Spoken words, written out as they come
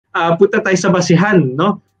punta tayo sa basihan,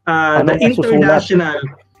 no? The international.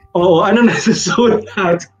 Oo, ano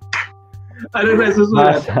nasusulat? Ano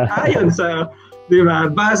nasusulat? Ayon sa, di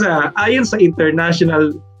ba? Basa, ayon sa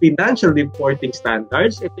International Financial Reporting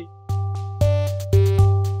Standards, ito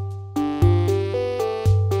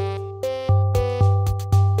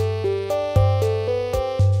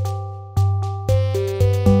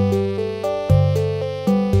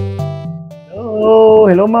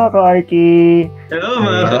Hello mga ka-Arki! Hello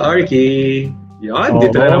mga ka-Arki! Yan,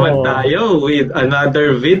 dito na naman tayo with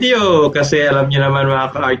another video kasi alam niyo naman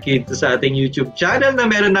mga ka-Arki sa ating YouTube channel na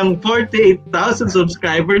meron ng 48,000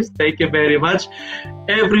 subscribers. Thank you very much.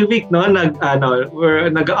 Every week, no,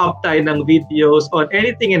 nag-up tayo ng videos on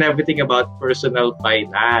anything and everything about personal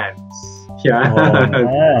finance. Yan.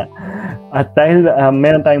 At dahil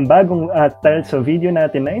meron tayong bagong dahil sa video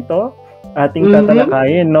natin na ito, ating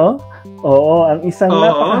tatalakayin, no? Oo, ang isang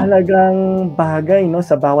napakahalagang bagay, no,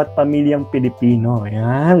 sa bawat pamilyang Pilipino.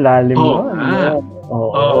 Yan, lalim mo.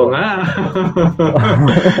 Oo nga.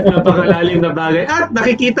 Napakalalim na bagay. At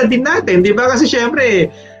nakikita din natin, di ba? Kasi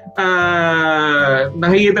syempre,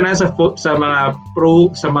 nakikita na sa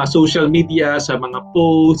mga social media, sa mga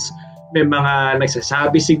posts, may mga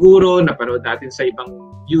nagsasabi siguro, napanood natin sa ibang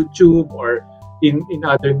YouTube or in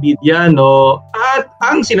other media, no? At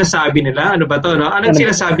ang sinasabi nila, ano ba to, no? Anong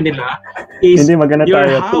sinasabi nila is hindi magana your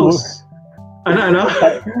tayo. house. Ano?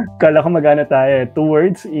 Kala ko magana tayo. 2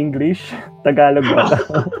 words, English, Tagalog ba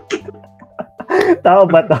to? Tao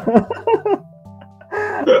ba to?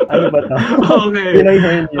 Ano ba to? Okay.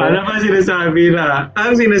 Ano ba sinasabi nila?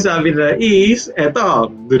 Ang sinasabi nila is, eto,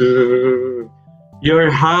 your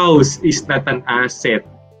house is not an asset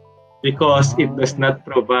because it does not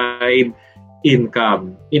provide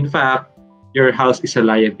income. In fact, your house is a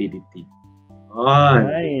liability.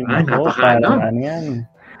 Napakano.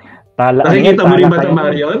 Nakikita mo rin ba ito,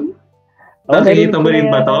 Marion? Nakikita mo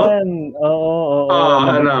rin ba ito? Oo.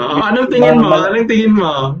 Anong tingin mo? Anong tingin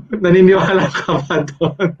mo? Naniniwala ka ba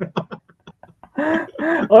doon?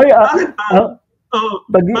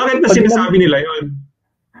 Bakit na sinasabi nila yun?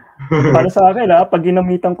 Para sa akin, pag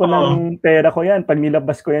ginamitan ko ng pera ko yan, pag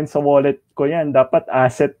nilabas ko yan sa wallet ko yan, dapat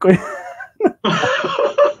asset ko yan.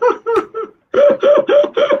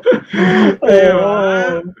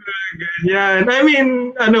 Ganyan. I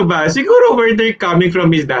mean, ano ba? Siguro where they're coming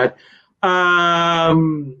from is that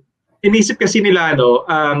inisip kasi nila,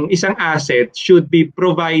 ang isang asset should be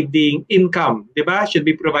providing income, di ba? Should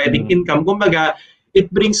be providing income. Kumbaga, it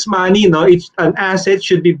brings money, no? An asset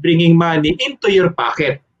should be bringing money into your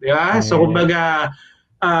pocket, di ba? So, kumbaga,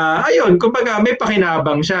 kumbaga may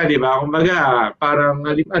pakinabang siya, di ba? Kumbaga, parang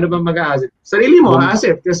ano bang mag-asset? Sarili mo,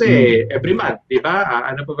 asset kasi every month, di ba?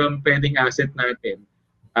 Ano pa bang pwedeng asset natin?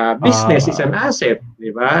 Business is an asset,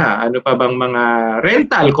 di ba? Ano pa bang mga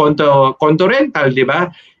rental, konto rental, di ba?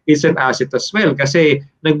 Is an asset as well kasi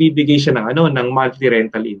nagbibigay siya ng monthly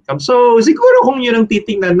rental income. So, siguro kung yun ang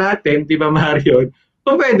titingnan natin, di ba, Marion?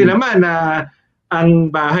 Kung pwede naman na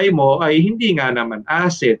ang bahay mo ay hindi nga naman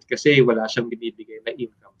asset kasi wala siyang binibigay na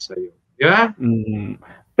income sa iyo. Di ba?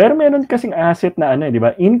 Pero meron kasing asset na di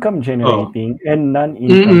ba? Income generating and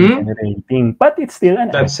non-income generating. But it's still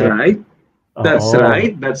an asset. That's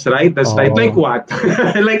right. That's right. Like what?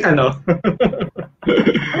 Like ano?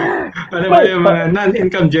 Ano ba yung mga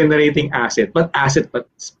non-income generating asset but asset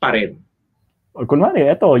pa rin? Kunwari,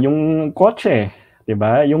 ito, yung kotse. Di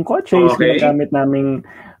ba? Yung kotse is ginagamit naming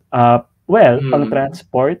pang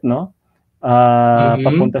transport, no?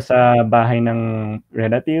 Papunta sa bahay ng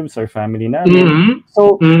relatives or family namin.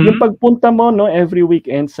 So, yung pagpunta mo, no, every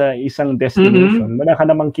weekend sa isang destination, wala ka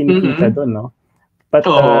namang kinikita doon, no? But,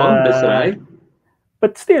 that's right.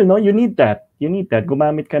 But still, no, you need that. You need that.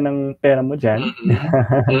 Gumamit ka ng pera mo dyan.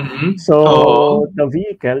 So, the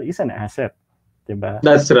vehicle is an asset. Diba?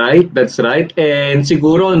 That's right. And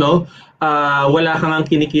siguro, no, wala kang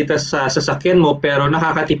kinikita sa sasakyan mo pero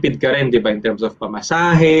nakakatipid ka rin, 'di ba, in terms of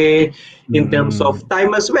pamasahe, in terms of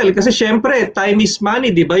time as well. Kasi syempre, time is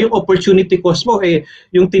money, 'di ba? Yung opportunity cost mo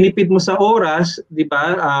yung tinipid mo sa oras, 'di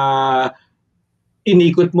ba?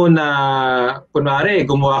 Inikot mo na kunwari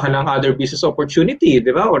gumawa ka ng other business opportunity,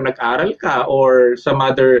 'di ba? Or nag-aral ka or some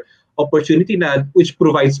other opportunity na which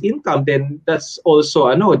provides income, then that's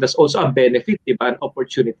also a benefit, 'di ba? An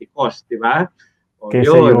opportunity cost, 'di ba?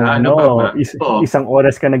 Kesa yung isang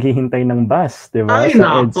oras ka naghihintay ng bus, di ba? Ay,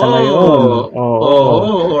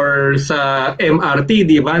 or sa MRT,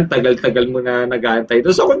 di ba? Tagal-tagal mo na nag-aantay.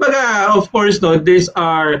 So, kumbaga, of course, no, these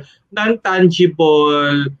are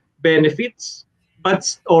non-tangible benefits,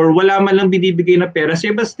 or wala man lang binibigay na pera,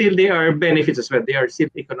 but still they are benefits as well. They are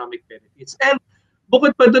still economic benefits. And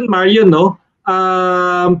bukod pa dun, Marion, no,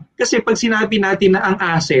 Kasi pag sinabi natin na ang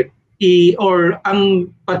asset or ang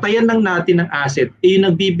patayan lang natin ng asset ay yung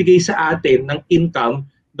nagbibigay sa atin ng income,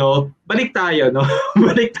 no? Balik tayo, no?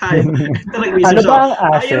 Balik tayo. Ito Ano nag-research ba ako.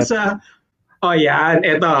 ang Ayon asset? sa yan,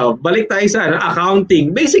 eto. Balik tayo sa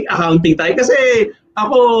accounting. Basic accounting tayo kasi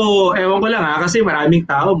ako, ewan ko lang kasi maraming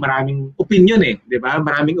tao, maraming opinion 'di ba?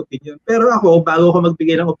 Maraming opinion. Pero ako, bago ako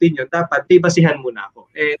magbigay ng opinion, dapat may basihan muna ako.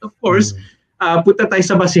 And of course, punta tayo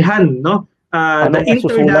sa basihan, no? The Anong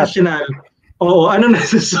nasusulat? international. Oo, ano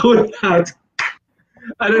nasusulat?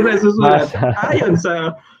 Ano nasusulat? Basa. Ayon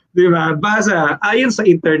sa, 'di ba? Basa, ayon sa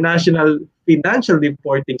International Financial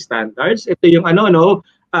Reporting Standards. Ito yung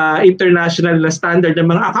international na standard ng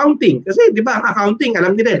mga accounting. Kasi 'di ba, ang accounting,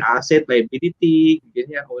 alam niyo din, asset, liability,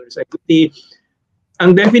 ganyan, owner's equity.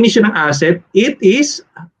 Ang definition ng asset, it is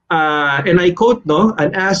and I quote, no,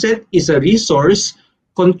 an asset is a resource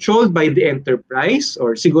controlled by the enterprise,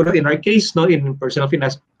 or siguro in our case, no, in personal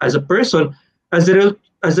finance, as a person, as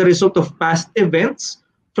a result of past events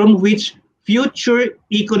from which future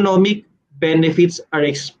economic benefits are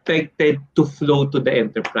expected to flow to the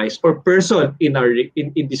enterprise or person in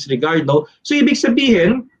this regard, no? So ibig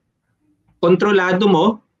sabihin, kontrolado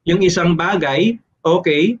mo yung isang bagay,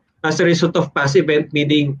 okay, as a result of past event,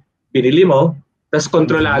 meaning binili mo, tas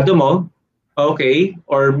kontrolado mo, okay,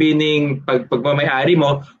 or meaning pagmamayari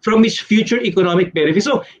mo, from which future economic benefits.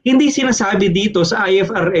 So hindi sinasabi dito sa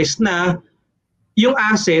IFRS na yung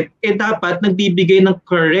asset dapat nagbibigay ng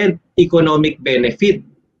current economic benefit.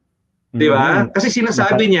 Di ba? Kasi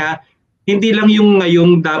sinasabi niya, hindi lang yung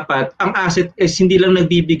ngayong dapat, ang asset is hindi lang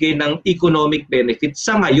nagbibigay ng economic benefit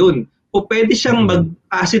sa ngayon. O pwede siyang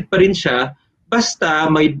mag-asset pa rin siya,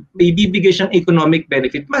 basta may bibigay siyang economic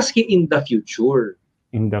benefit maski in the future.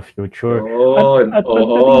 In the future. At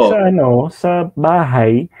Oo. sa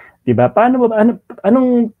bahay, 'di ba?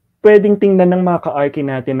 Anong pwedeng tingnan ng mga ka-Arki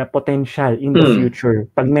natin na potential in the future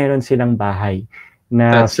pag meron silang bahay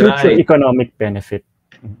na That's future right. economic benefit?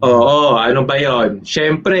 Oo, ano ba 'yon?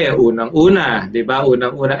 Syempre, unang-una, 'di ba?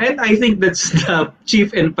 Unang-una. And I think that's the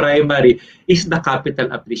chief and primary is the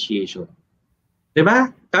capital appreciation. 'Di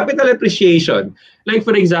ba? Capital appreciation. Like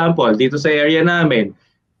for example, dito sa area namin,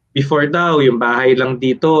 before daw yung bahay lang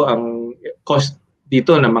dito, ang cost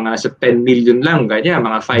dito na mga sa 10 million lang, ganyan,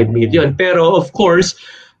 mga 5 million. Pero of course,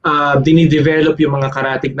 dinidevelop yung mga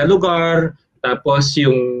karatig na lugar, tapos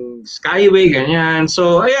yung skyway, ganyan.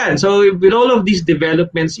 So, ayan. So, with all of these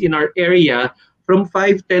developments in our area, from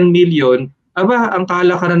 5-10 million, ang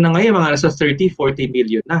kalakaran na ngayon, mga nasa 30-40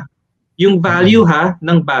 million na. Yung value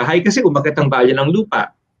ng bahay, kasi umakit ang value ng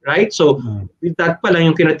lupa. Right? So, with that pa lang,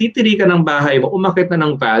 yung kinatitirikan ng bahay mo, umakit na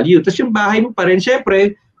ng value. Tapos yung bahay mo pa rin,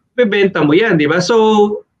 syempre, bebenta mo yan, di ba?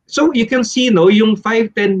 So you can see, no, yung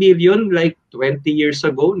 5-10 million, like 20 years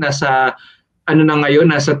ago, nasa na ngayon,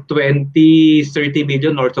 nasa 20-30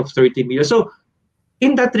 million, north of 30 million. So,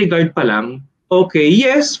 in that regard pa lang, okay,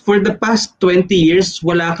 yes, for the past 20 years,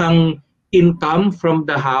 wala kang income from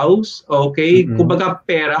the house, okay? Kumbaga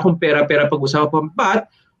kung pera pag-usapan, but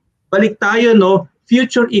balik tayo, no,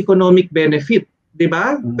 future economic benefit, 'di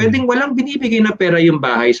ba? Pwedeng walang binibigay na pera yung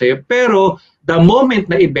bahay sa iyo, pero the moment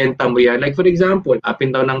na ibenta mo yan, like for example, up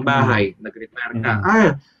and down ng bahay, nag-retire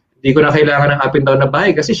ka, hindi ko na kailangan ng up and down na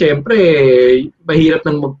bahay kasi syempre, mahirap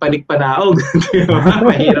nang magpanik-panaog.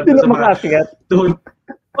 Mahirap na sa mga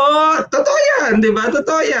totoo yan, di ba?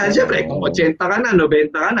 Totoo yan. Syempre, kung 80 ka na,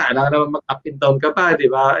 90 ka na, alam naman mag-up and down ka pa, di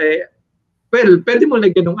ba? Well, pwede mo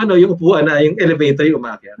lagyan ng yung upuan na, yung elevator yung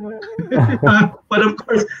umakyat. But of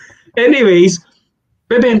course, anyways,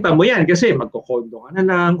 bebenta mo yan kasi magko-condo ka na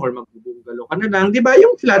lang or magbubungalo ka na lang, di ba?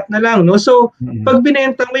 Yung flat na lang, no? So, pag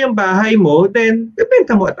binenta mo yung bahay mo, then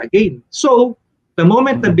bebenta mo at again. So, the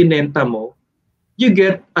moment na binenta mo, you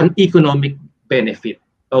get an economic benefit,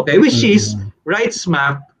 okay? Which is right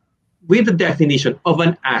smack with the definition of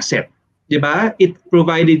an asset, di ba? It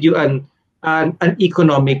provided you an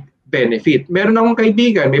economic benefit. Meron akong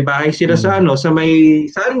kaibigan, may bahay sila sa may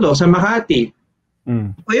Sanlo, sa Makati.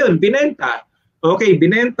 Ayun, binenta. Okay,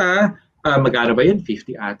 binenta, magkano ba yun?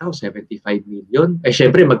 50 ata o 75 million.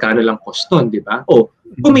 Syempre, magkano lang cost nun, di ba?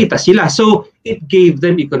 Kumita sila. So, it gave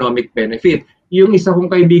them economic benefit. Yung isa kong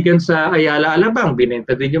kaibigan sa Ayala Alabang,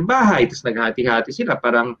 binenta din yung bahay, tapos naghati-hati sila.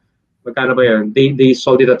 Parang, magkano ba yun? They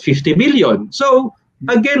sold it at 50 million. So,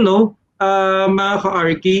 again, no, mga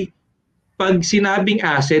ka-Arki, pag sinabing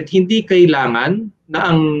asset, hindi kailangan na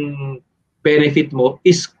ang benefit mo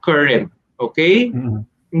is current. Okay?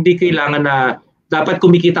 Hindi kailangan na dapat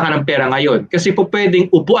kumikita ka ng pera ngayon. Kasi po pwedeng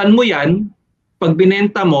upuan mo yan, pag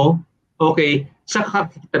binenta mo, okay, saka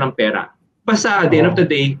kakita ng pera. Basta at the end of the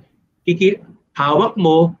day, hawak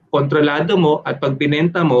mo kontrolado mo at pag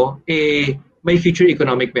binenta mo, may future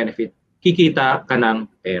economic benefit. Kikita ka ng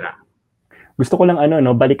pera. Gusto ko lang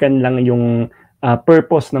balikan lang yung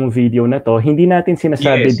purpose ng video na to. Hindi natin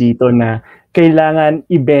sinasabi dito na kailangan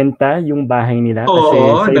ibenta yung bahay nila kasi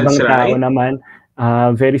sa ibang tao naman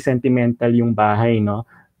very sentimental yung bahay, no?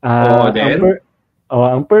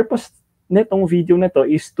 Ang purpose nitong video na to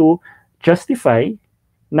is to justify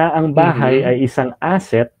na ang bahay ay isang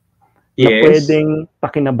asset na pwedeng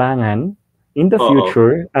pakinabangan in the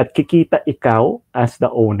future at kikita ikaw as the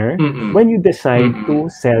owner when you decide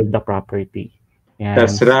to sell the property. Yan.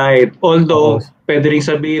 That's right. Although, pwede rin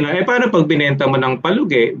sabihin na, paano pag binenta mo ng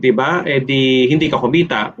palugi, di ba? Di hindi ka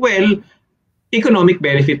kumita. Well, economic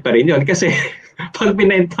benefit pa rin yun kasi pag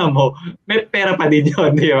binenta mo, may pera pa din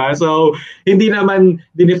yun, di ba? So, hindi naman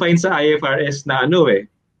dinefine sa IFRS na gain.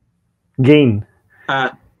 Gain.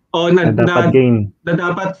 Na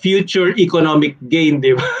dapat future economic gain,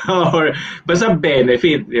 di ba? Or basta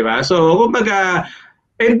benefit, di ba? So, kumbaga,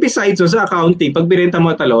 and besides sa accounting, pag binenta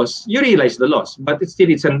mo at loss, you realize the loss. But it's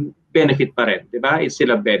a benefit pa rin, di ba? It's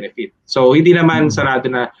still a benefit. So, hindi naman sarado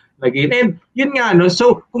na gain. And yun nga,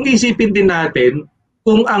 so kung isipin din natin,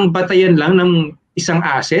 kung ang batayan lang ng isang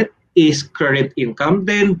asset is current income,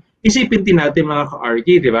 then isipin din natin mga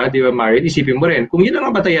ka-Arki, di ba? Di ba, Marion? Isipin mo rin. Kung yun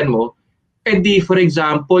ang batayan mo, for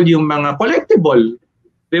example, yung mga collectible,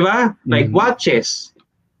 di ba? Like watches,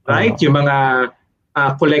 right? Yung mga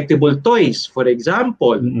collectible toys, for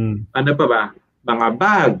example. Ano pa ba? Mga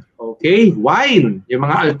bag, okay? Wine, yung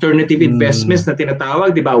mga alternative investments na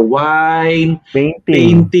tinatawag, di ba? Wine,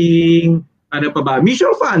 painting, ano pa ba?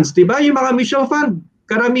 Mutual funds, di ba? Yung mga mutual fund,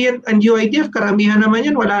 karamihan, ang UIDF, karamihan naman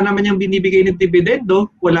yan, wala naman yung binibigay ng dividendo,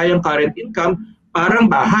 wala yung current income, parang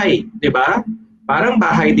bahay, di ba? Parang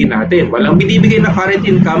bahay din natin. Walang binibigay na current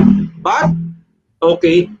income, but,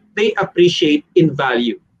 okay, they appreciate in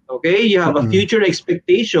value. Okay? You have a future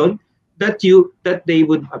expectation that they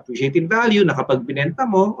would appreciate in value na kapag binenta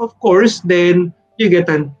mo, of course, then you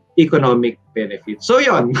get an economic benefit. So,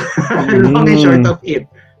 yon. Long and short of it.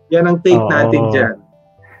 Yan ang take natin dyan.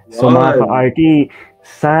 So, mga ka-Arki,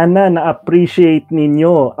 sana na-appreciate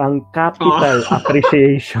ninyo ang capital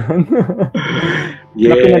appreciation.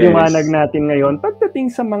 Na pinaliwanag natin ngayon pagdating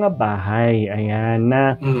sa mga bahay. Ayan,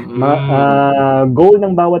 na goal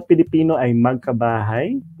ng bawat Pilipino ay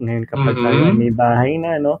magkabahay. Ngayon kapag tayo may bahay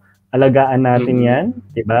na, alagaan natin yan,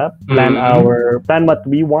 diba? Plan what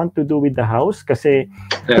we want to do with the house kasi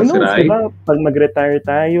who knows, diba? Pag mag-retire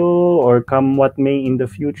tayo or come what may in the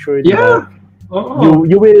future, diba?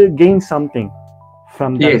 You will gain something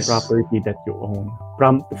from that property that you own.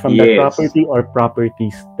 From that property or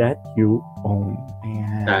properties that you own.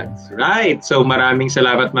 Ayan. That's right. So maraming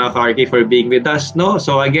salamat mga ka-Arki for being with us.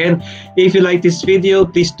 So again, if you like this video,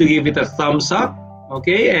 please do give it a thumbs up.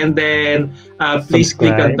 Okay? And then please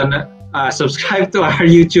click on the subscribe to our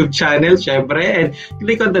YouTube channel, syempre, and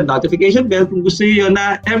click on the notification bell kung gusto niyo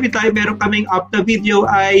na every time meron kaming up na video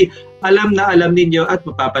ay alam ninyo at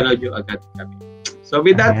mapapanood nyo agad kami. So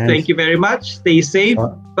with that, thank you very much. Stay safe.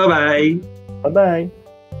 Bye-bye. Bye-bye.